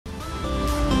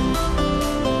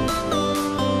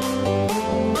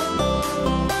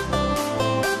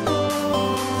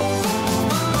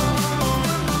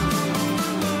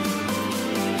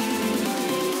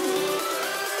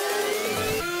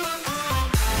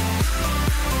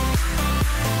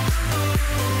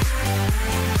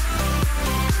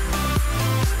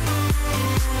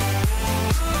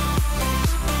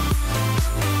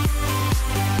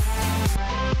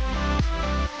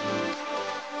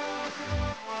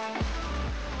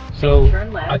So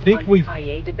I think we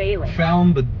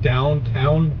found the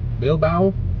downtown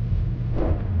Bilbao.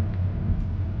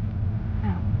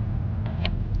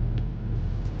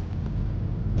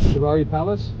 Shivari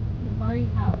Palace?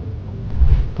 Shivari Palace.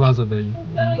 Plaza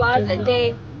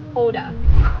de Oda.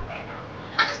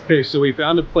 Okay, so we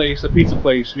found a place, a pizza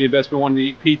place. Me and Vespa wanted to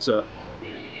eat pizza.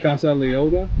 Casa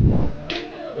Leoda.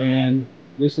 And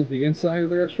this is the inside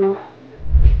of the restaurant.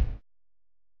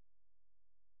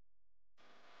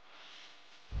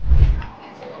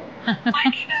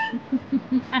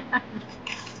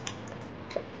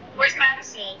 Where's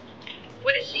Madison?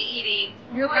 What is she eating?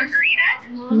 Margarita?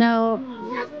 No.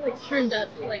 Like turned up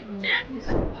like that.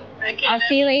 I'll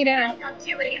see you later. I'll see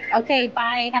you later. Okay,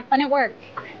 bye. Have fun at work.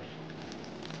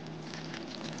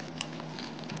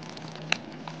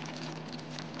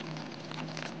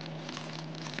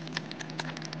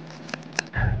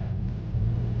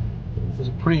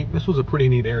 This was a pretty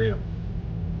neat area.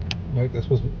 Right, this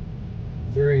was a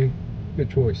very good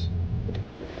choice.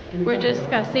 We're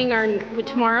discussing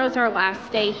tomorrow's our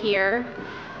last day here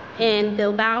in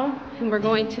Bilbao, and we're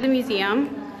going to the museum.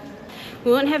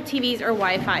 We won't have TVs or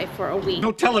Wi-Fi for a week.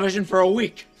 No television for a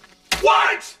week.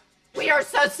 What? We are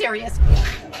so serious.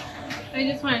 I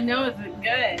just want to know, is it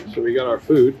good? So we got our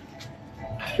food.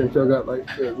 Chantel got like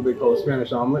what they call a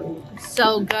Spanish omelet.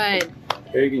 So good.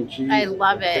 Egg and cheese. I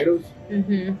love it. Potatoes.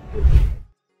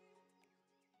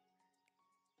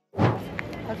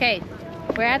 Okay,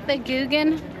 we're at the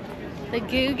Guggenheim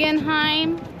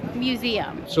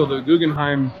Museum. So the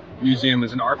Guggenheim Museum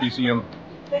is an art museum.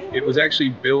 It was actually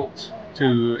built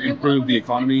to improve the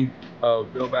economy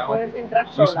of Bilbao. It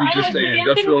used to be just an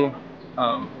industrial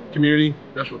community,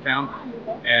 industrial town,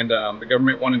 and the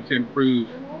government wanted to improve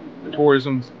the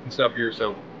tourism and stuff here,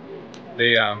 so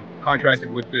they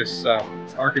contracted with this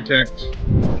architect.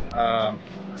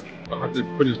 I'll have to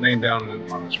put his name down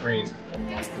on the screen.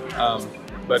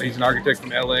 But he's an architect from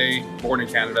LA, born in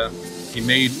Canada. He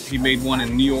made one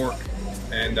in New York,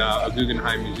 and a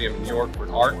Guggenheim Museum in New York for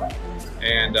art.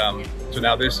 And so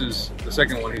now this is the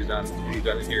second one he's done. He's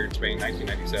done it here in Spain,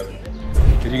 1997.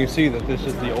 As you can see that this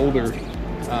is the older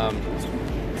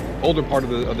part of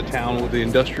the town with the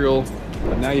industrial.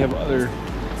 But now you have other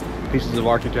pieces of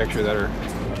architecture that are.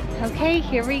 Okay,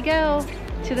 here we go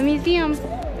to the museum.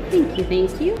 Thank you,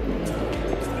 thank you.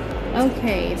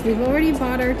 Okay, we've already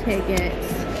bought our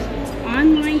tickets.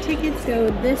 Online tickets go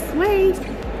this way.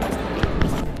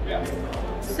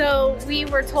 So we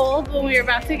were told when we were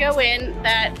about to go in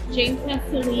that James has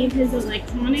to leave his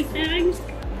electronic bag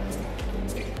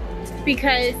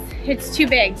because it's too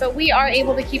big, but we are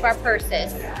able to keep our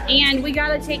purses. And we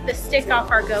gotta take the stick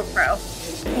off our GoPro.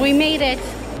 We made it.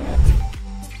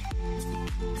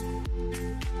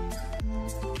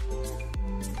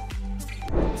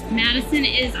 Madison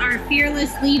is our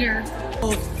fearless leader.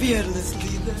 Oh, fearless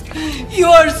leader. You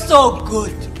are so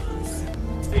good to us.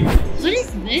 What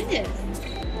is this?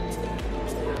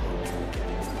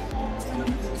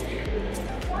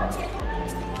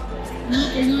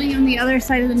 We're going on the other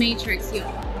side of the matrix, y'all.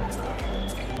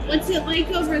 What's it like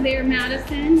over there,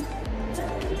 Madison?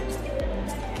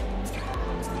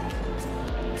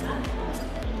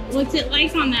 What's it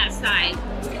like on that side?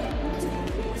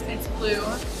 It's blue.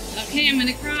 Okay, I'm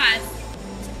gonna cross.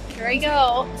 Here I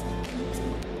go.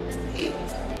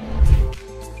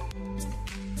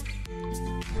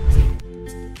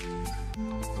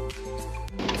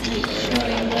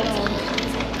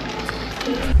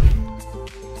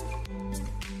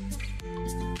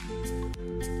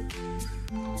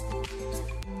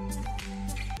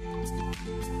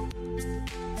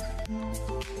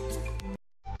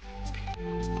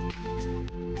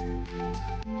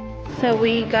 So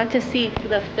we got to see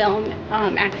the film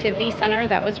activity center.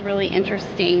 That was really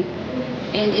interesting.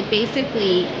 And it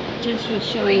basically just was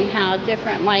showing how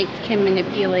different lights can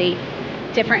manipulate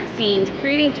different scenes,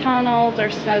 creating tunnels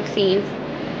or smoke scenes.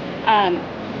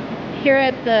 Here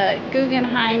at the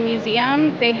Guggenheim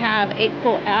Museum, they have a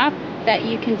cool app that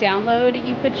you can download.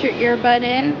 You put your earbud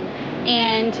in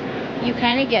and you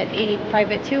kind of get a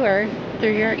private tour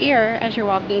through your ear as you're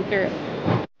walking through.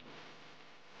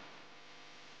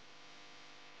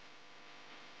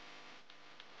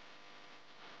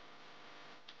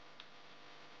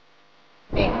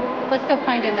 Let's go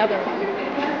find another one.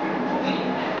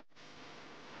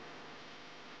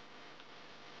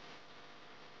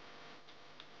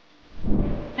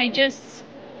 I just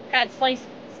got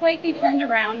slightly turned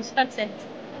around. That's it.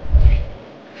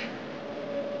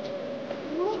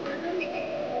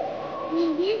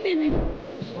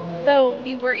 So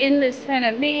we were in this kind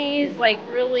of maze, like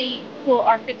really cool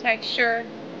architecture,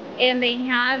 and they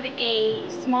have a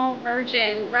small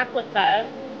version replica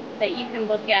that you can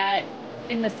look at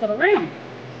in this little room.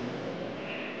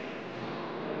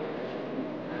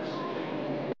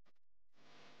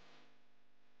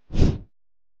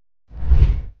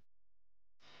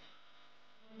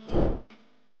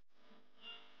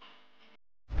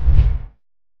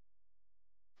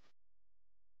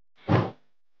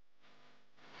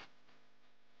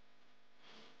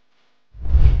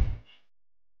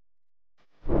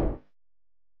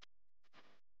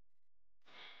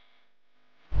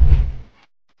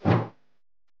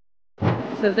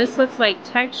 So this looks like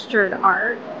textured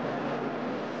art.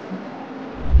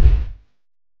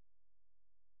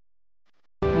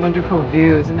 Wonderful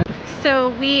view, isn't it? So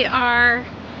we are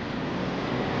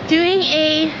doing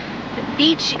a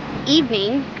beach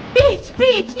evening. Beach,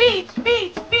 beach, beach,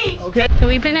 beach, beach. Okay. So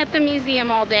we've been at the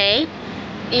museum all day,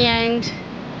 and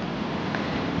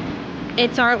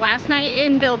it's our last night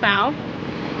in Bilbao.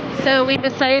 So we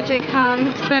decided to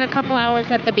come spend a couple hours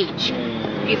at the beach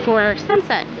before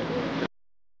sunset.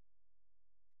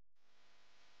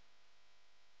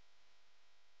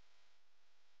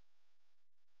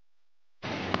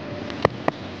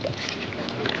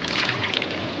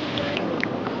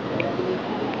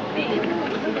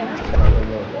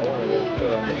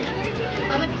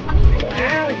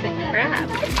 Wow, it's a crab.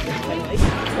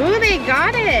 Ooh, they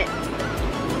got it.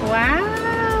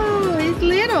 Wow, it's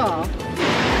little.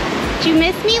 Did you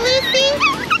miss me,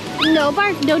 Lucy? No,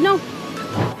 Bart. No, no.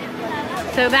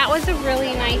 So that was a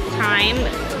really nice time.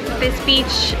 This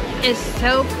beach is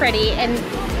so pretty, and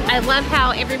I love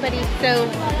how everybody's so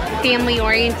family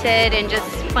oriented and just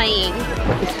playing.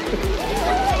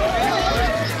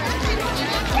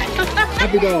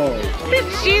 Happy dog.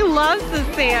 She loves the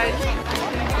sand.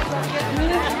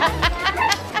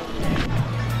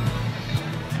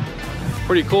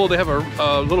 Pretty cool. They have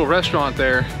a little restaurant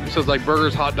there. It says like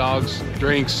burgers, hot dogs,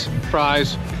 drinks,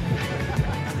 fries,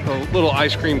 little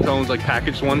ice cream cones, like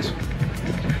packaged ones.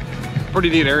 Pretty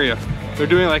neat area. They're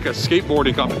doing like a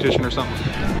skateboarding competition or something.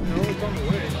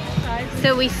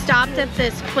 So we stopped at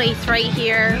this place right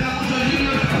here,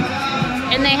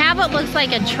 and they have what looks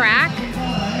like a track.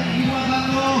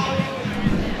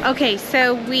 Okay,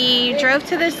 so we drove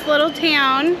to this little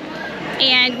town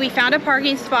and we found a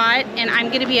parking spot, and I'm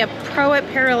gonna be a pro at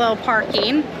parallel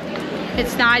parking.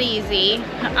 It's not easy,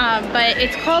 but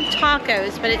it's called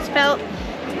Tacos, but it's spelled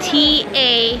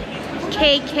T-A-K-K-O-S,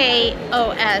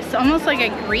 almost like a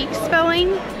Greek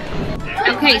spelling.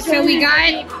 Okay, so we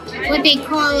got what they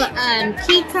call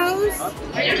Kikos.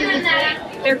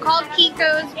 They're called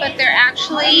Kikos, but they're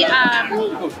actually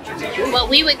what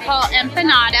we would call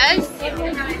empanadas.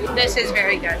 This is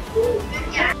very good.